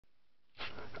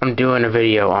I'm doing a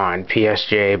video on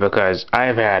PSJ because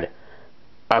I've had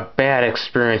a bad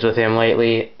experience with him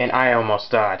lately, and I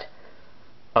almost thought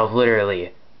of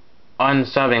literally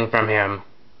unsubbing from him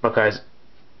because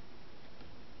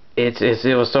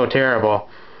it was so terrible.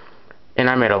 And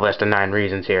I made a list of 9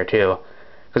 reasons here too,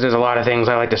 because there's a lot of things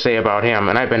I like to say about him,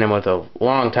 and I've been in with a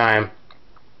long time,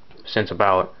 since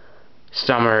about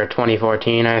summer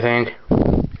 2014, I think.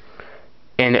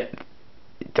 And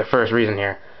the first reason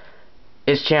here,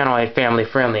 his channel ain't family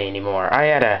friendly anymore.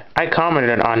 I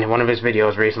commented on one of his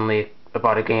videos recently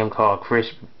about a game called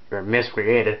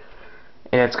Miscreated,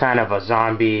 and it's kind of a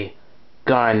zombie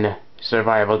gun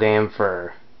survival game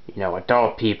for,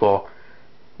 adult people.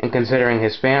 And considering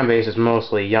his fan base is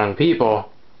mostly young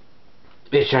people,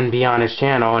 it shouldn't be on his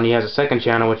channel. And he has a second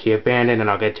channel which he abandoned, and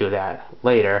I'll get to that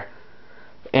later.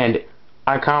 And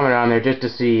I commented on there just to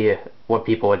see what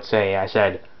people would say. I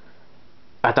said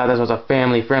I thought this was a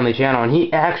family-friendly channel, and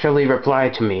he actually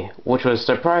replied to me, which was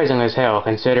surprising as hell,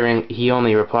 considering he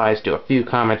only replies to a few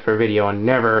comments per video and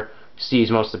never sees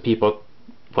most of the people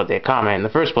what they comment in the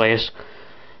first place.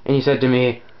 And he said to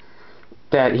me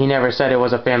that he never said it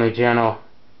was a family channel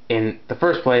in the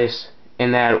first place,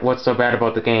 and that what's so bad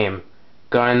about the game?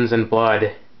 Guns and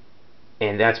blood,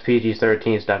 and that's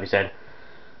PG-13 stuff, he said.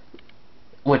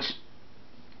 Which,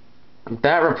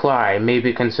 that reply made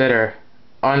me consider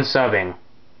unsubbing.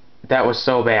 That was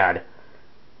so bad.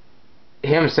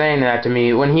 Him saying that to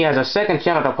me when he has a second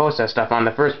channel to post that stuff on in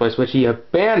the first place, which he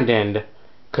abandoned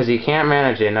because he can't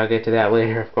manage it, and I'll get to that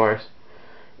later, of course.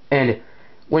 And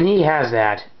when he has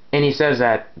that, and he says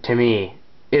that to me,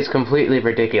 it's completely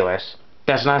ridiculous.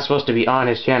 That's not supposed to be on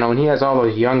his channel, and he has all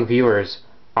those young viewers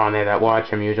on there that watch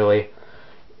him usually,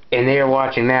 and they are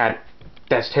watching that.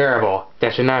 That's terrible.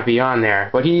 That should not be on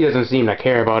there. But he doesn't seem to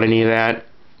care about any of that.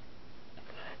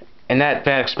 And that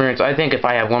bad experience, I think if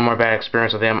I have one more bad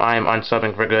experience with him, I am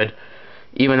unsubbing for good.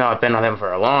 Even though I've been with him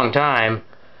for a long time,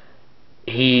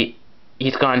 he's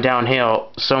gone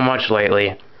downhill so much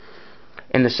lately.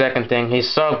 And the second thing,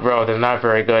 his sub growth is not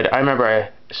very good. I remember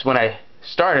when I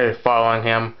started following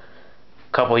him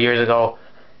a couple years ago,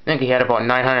 I think he had about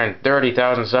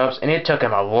 930,000 subs, and it took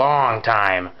him a long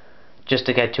time just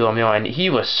to get to 1 million. He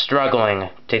was struggling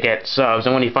to get subs,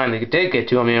 and when he finally did get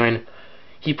to 1 million,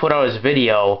 he put out his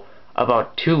video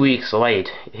about 2 weeks late,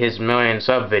 his 1 million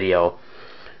sub video,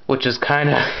 which is kind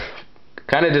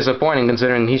of disappointing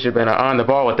considering he should have been on the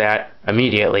ball with that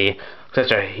immediately.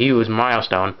 Such a huge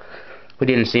milestone, but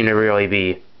he didn't seem to really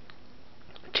be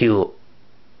too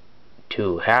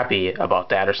happy about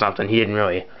that or something. He didn't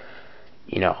really,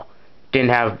 didn't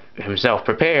have himself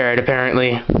prepared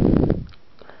apparently.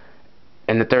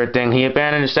 And the third thing, he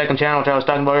abandoned his second channel, which I was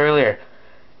talking about earlier.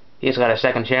 He's got a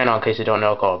second channel, in case you don't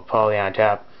know, called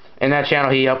Paulsoaresjr. In that channel,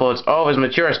 he uploads all of his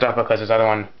mature stuff because his other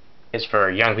one is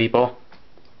for young people.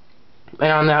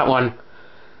 And on that one,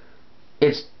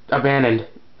 it's abandoned.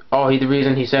 The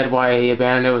reason he said why he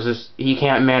abandoned it was just he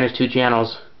can't manage 2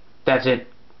 channels. That's it.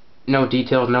 No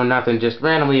details, no nothing. Just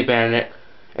randomly abandoned it.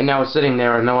 And now it's sitting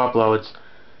there with no uploads.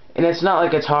 And it's not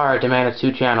like it's hard to manage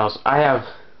 2 channels. I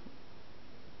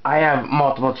have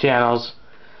multiple channels,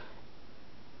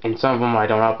 and some of them I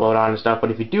don't upload on and stuff,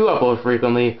 but if you do upload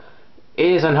frequently, it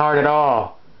isn't hard at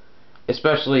all.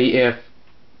 Especially if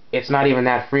it's not even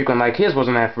that frequent. Like his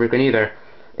wasn't that frequent either.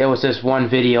 It was just one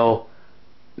video,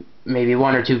 maybe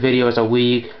 1 or 2 videos a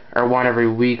week, or 1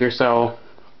 every week or so.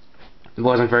 It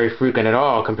wasn't very frequent at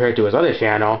all compared to his other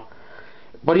channel.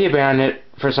 But he abandoned it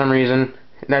for some reason.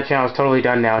 That channel's totally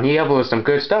done now, and he uploads some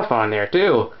good stuff on there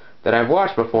too that I've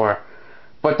watched before.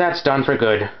 But that's done for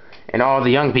good, and all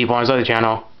the young people on his other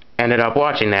channel ended up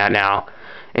watching that now.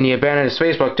 And he abandoned his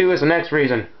Facebook too is the next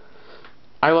reason.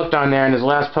 I looked on there, and his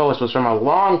last post was from a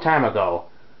long time ago.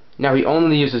 Now he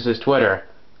only uses his Twitter.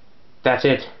 That's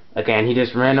it. Again, he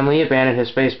just randomly abandoned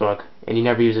his Facebook, and he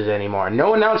never uses it anymore.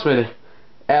 No announcement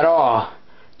at all.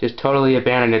 Just totally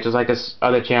abandoned it, just like his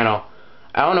other channel.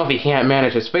 I don't know if he can't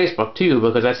manage his Facebook too,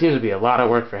 because that seems to be a lot of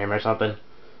work for him or something.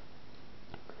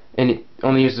 And he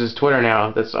only uses his Twitter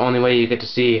now. That's the only way you get to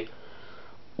see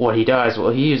what he does.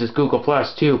 Well, he uses Google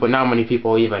Plus too, but not many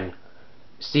people even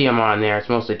see him on there. It's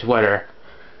mostly Twitter.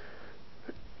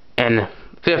 And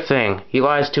fifth thing, he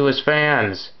lies to his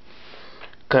fans.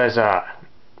 Because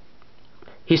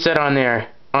he said on there,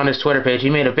 on his Twitter page, he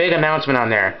made a big announcement on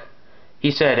there.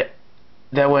 He said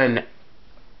that when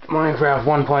Minecraft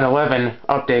 1.11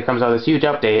 update comes out, this huge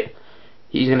update,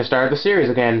 he's going to start the series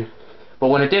again. But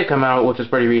when it did come out, which was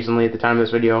pretty recently at the time of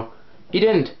this video, he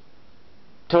didn't.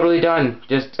 Totally done.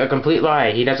 Just a complete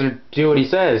lie. He doesn't do what he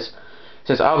says. He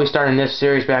says, I'll be starting this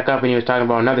series back up, and he was talking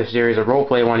about another series, a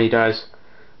roleplay one he does,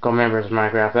 Go Members of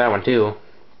Minecraft, that one too.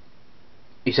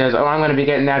 He says, oh, I'm going to be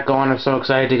getting that going, I'm so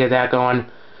excited to get that going.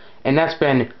 And that's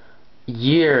been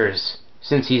years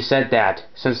since he said that,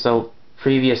 since the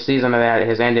previous season of that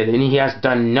has ended, and he has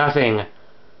done nothing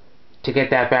to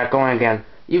get that back going again.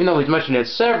 Even though he's mentioned it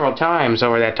several times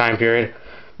over that time period,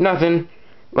 nothing,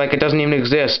 like it doesn't even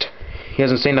exist. He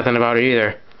hasn't said nothing about it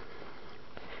either.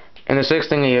 And the sixth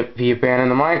thing, he abandoned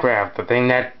the Minecraft, the thing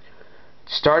that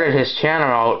started his channel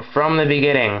out from the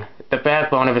beginning, the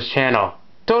backbone of his channel.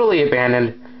 Totally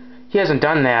abandoned. He hasn't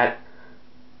done that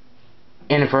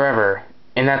in forever,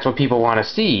 and that's what people want to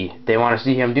see. They want to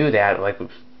see him do that, like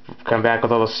come back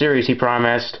with all the series he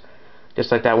promised,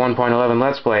 just like that 1.11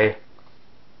 Let's Play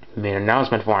he made an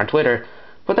announcement for on Twitter,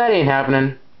 but that ain't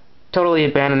happening. Totally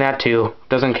abandoned that too.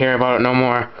 Doesn't care about it no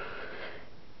more.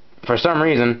 For some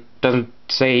reason, doesn't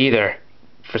say either.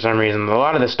 For some reason, a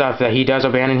lot of the stuff that he does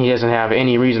abandon, he doesn't have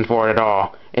any reason for it at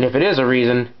all. And if it is a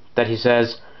reason that he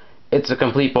says, it's a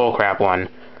complete bullcrap one.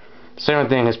 Same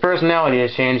thing, his personality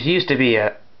has changed. He used to be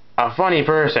a funny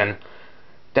person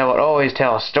that would always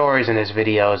tell stories in his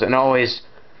videos and always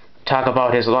talk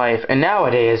about his life. And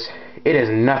nowadays, it is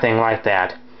nothing like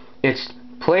that. It's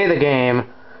play the game,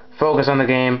 focus on the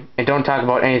game, and don't talk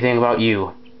about anything about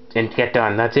you. And get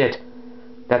done. That's it.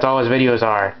 That's all his videos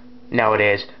are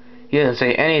nowadays. He doesn't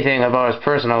say anything about his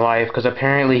personal life because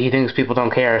apparently he thinks people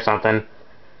don't care or something.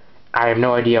 I have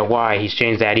no idea why he's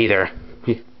changed that either.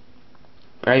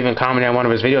 I even commented on one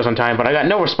of his videos one time, but I got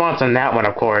no response on that one,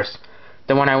 of course.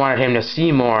 The one I wanted him to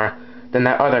see more than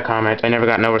that other comment I never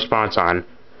got no response on.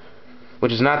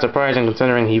 Which is not surprising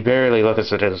considering he barely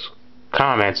looks at his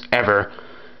comments ever.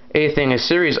 Eighth thing, his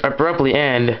series abruptly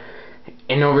end,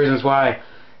 and no reasons why.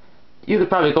 You could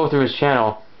probably go through his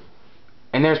channel,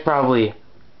 and there's probably,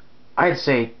 I'd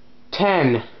say,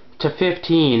 10 to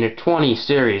 15 or 20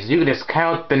 series. You could just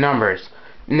count the numbers,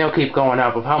 and they'll keep going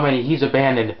up of how many he's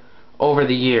abandoned over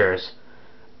the years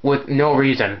with no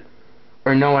reason,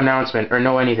 or no announcement, or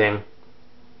no anything.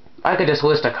 I could just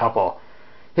list a couple.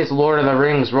 His Lord of the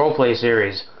Rings roleplay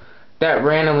series, that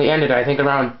randomly ended, I think,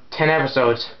 around 10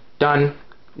 episodes. Done.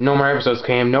 No more episodes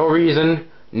came. No reason,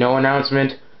 no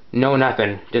announcement, no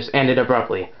nothing. Just ended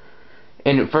abruptly.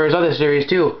 And for his other series,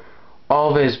 too, all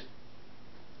of his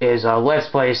Let's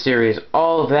Play series,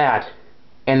 all of that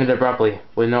ended abruptly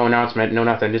with no announcement, no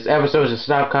nothing. Just episodes just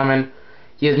stopped coming.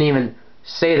 He doesn't even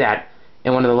say that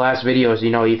in one of the last videos. You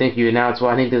know, you think you announce,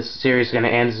 well, I think this series is going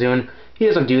to end soon. He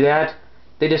doesn't do that.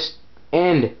 They just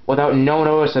end without no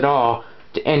notice at all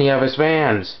to any of his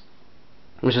fans.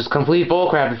 Which is complete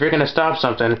bullcrap. If you're going to stop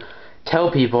something,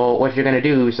 tell people what you're going to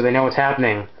do so they know what's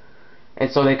happening.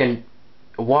 And so they can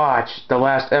watch the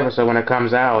last episode when it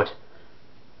comes out.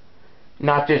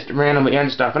 Not just randomly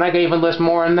end stuff. And I can even list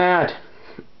more than that.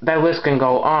 That list can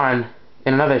go on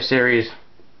in another series.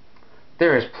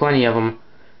 There is plenty of them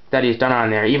that he's done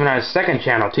on there. Even on his second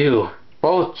channel, too.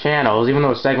 Both channels, even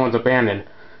though the second one's abandoned,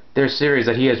 there's series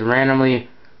that he has randomly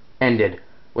ended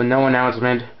with no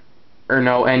announcement or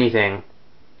no anything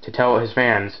to tell his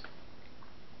fans.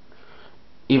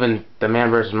 Even the Man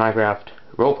vs. Minecraft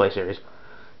roleplay series.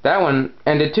 That one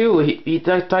ended too.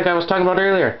 Like I was talking about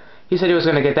earlier. He said he was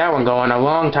going to get that one going a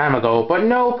long time ago, but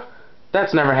nope.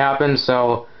 That's never happened,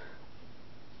 so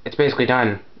it's basically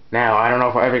done now. I don't know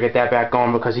if I'll ever get that back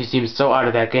going because he seems so out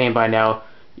of that game by now.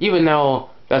 Even though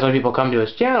that's what people come to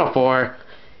his channel for,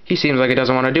 he seems like he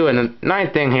doesn't want to do it. And the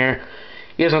ninth thing here,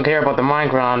 he doesn't care about the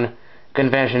Minecraft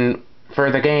convention for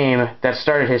the game that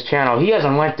started his channel. He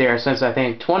hasn't went there since, I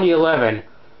think, 2011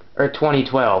 or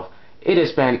 2012. It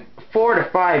has been 4 to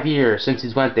 5 years since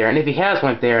he's went there. And if he has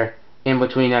went there in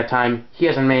between that time, he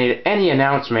hasn't made any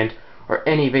announcement or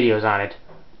any videos on it.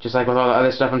 Just like with all the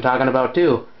other stuff I'm talking about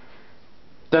too.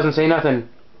 Doesn't say nothing.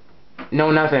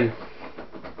 No nothing.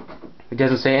 He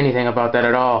doesn't say anything about that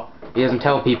at all. He doesn't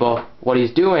tell people what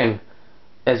he's doing.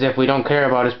 As if we don't care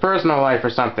about his personal life or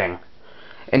something.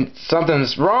 And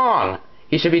something's wrong.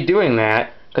 He should be doing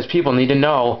that because people need to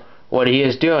know what he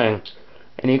is doing.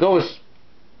 And he goes,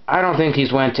 I don't think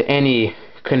he's went to any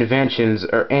conventions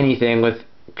or anything with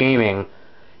gaming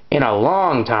in a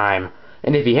long time.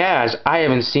 And if he has, I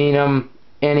haven't seen him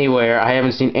anywhere. I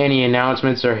haven't seen any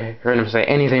announcements or heard him say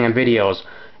anything in videos.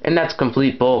 And that's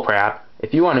complete bullcrap.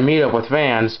 If you want to meet up with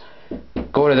fans,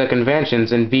 go to the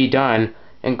conventions and be done.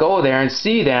 And go there and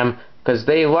see them because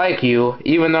they like you,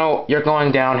 even though you're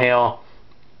going downhill.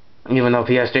 Even though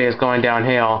PSJ is going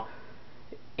downhill,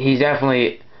 he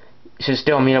definitely should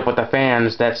still meet up with the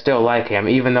fans that still like him,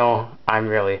 even though I'm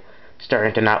really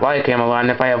starting to not like him a lot. And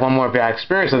if I have one more bad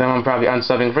experience with him, I'm probably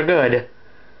unsubbing for good.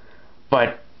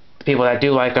 But people that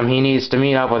do like him, he needs to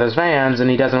meet up with his fans,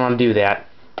 and he doesn't want to do that.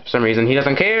 For some reason, he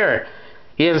doesn't care.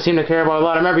 He doesn't seem to care about a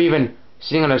lot. I remember even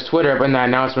seeing on his Twitter in that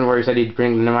announcement where he said he'd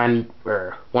bring the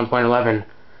 1.11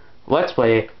 Let's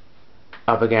Play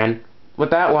up again.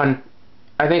 With that one,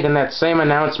 I think in that same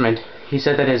announcement, he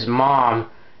said that his mom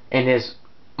and his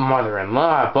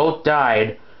mother-in-law both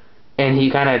died, and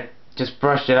he kind of just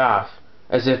brushed it off,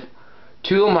 as if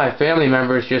two of my family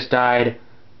members just died,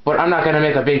 but I'm not going to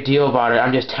make a big deal about it,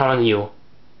 I'm just telling you.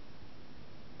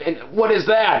 And what is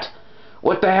that?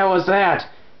 What the hell is that?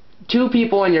 Two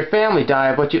people in your family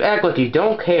die, but you act like you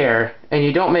don't care, and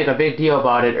you don't make a big deal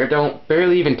about it, or don't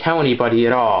barely even tell anybody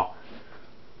at all.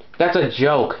 That's a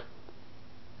joke.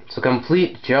 It's a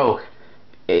complete joke.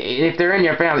 If they're in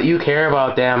your family, you care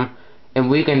about them, and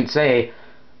we can say,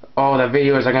 oh, the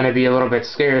videos are going to be a little bit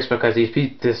scarce because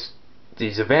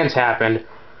these events happened.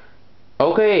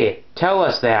 Okay, tell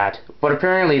us that. But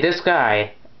apparently this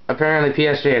guy,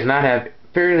 PSJ, does not have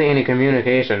barely any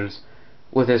communications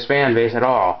with his fan base at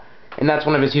all. And that's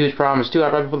one of his huge problems too. I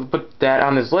probably put that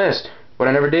on this list, but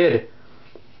I never did.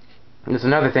 And there's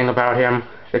another thing about him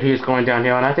that he was going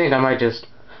downhill, and I think I might just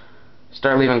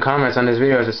start leaving comments on his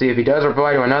videos to see if he does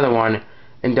reply to another one,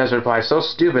 and does reply so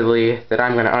stupidly that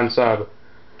I'm going to unsub.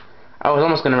 I was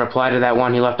almost going to reply to that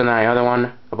one he left on that other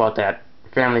one about that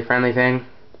family-friendly thing,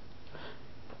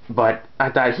 but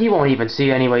I thought he won't even see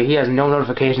it anyway. He has no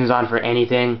notifications on for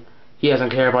anything. He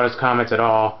doesn't care about his comments at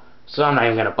all, so I'm not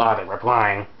even going to bother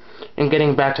replying. And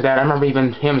getting back to that, I remember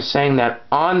even him saying that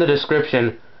on the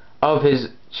description of his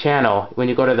channel, when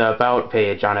you go to the About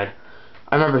page on it.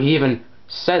 I remember he even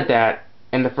said that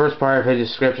in the first part of his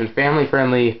description,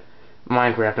 family-friendly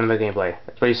Minecraft and the gameplay.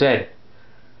 That's what he said.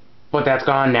 But that's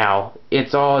gone now.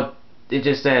 It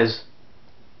just says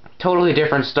totally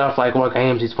different stuff, like what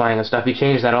games he's playing and stuff. He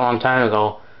changed that a long time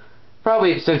ago.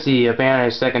 Probably since he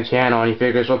abandoned his second channel, and he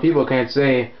figures, well, people can't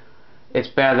say it's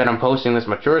bad that I'm posting this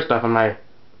mature stuff on my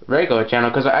regular channel,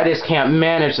 because I just can't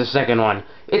manage the second one.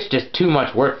 It's just too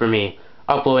much work for me,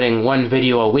 uploading one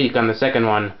video a week on the second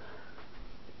one.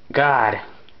 God.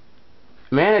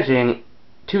 Managing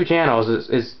two channels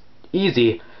is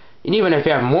easy. And even if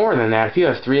you have more than that, if you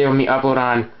have 3 of them you upload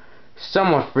on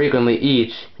somewhat frequently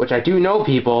each, which I do know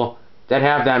people that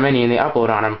have that many and they upload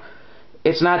on them,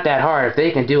 it's not that hard. If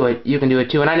they can do it, you can do it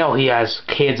too. And I know he has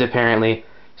kids apparently.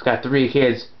 He's got 3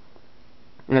 kids.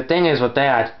 And the thing is with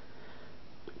that,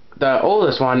 the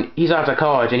oldest one, he's off to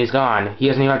college and he's gone. He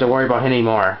doesn't even have to worry about him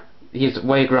anymore. He's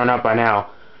way grown up by now.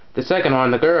 The second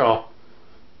one, the girl,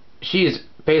 she's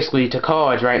basically to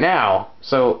college right now,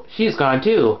 so she's gone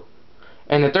too.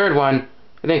 And the third one,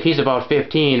 I think he's about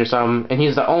 15 or something, and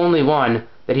he's the only one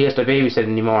that he has to babysit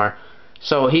anymore.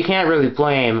 So he can't really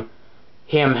blame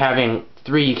him having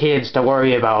 3 kids to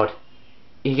worry about.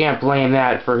 He can't blame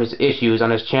that for his issues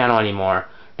on his channel anymore.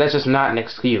 That's just not an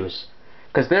excuse.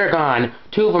 Because they're gone,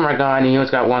 2 of them are gone, and he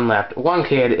only's got 1 left. 1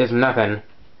 kid is nothing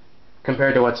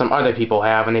compared to what some other people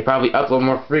have, and they probably upload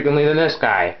more frequently than this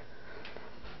guy.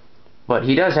 But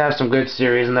he does have some good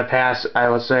series in the past, I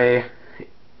would say.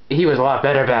 He was a lot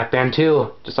better back then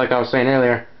too, just like I was saying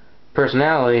earlier.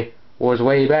 Personality was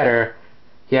way better.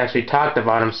 He actually talked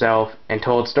about himself and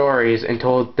told stories and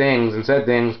told things and said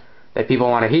things that people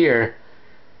want to hear.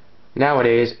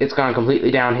 Nowadays, it's gone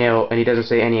completely downhill and he doesn't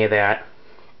say any of that.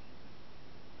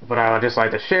 But I would just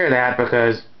like to share that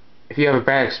because if you have a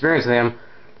bad experience with him,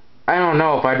 I don't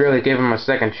know if I'd really give him a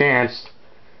second chance,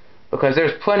 because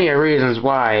there's plenty of reasons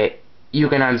why you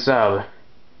can unsub.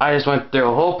 I just went through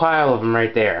a whole pile of them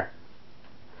right there.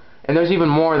 And there's even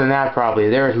more than that probably.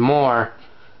 There's more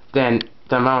than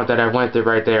the amount that I went through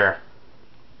right there.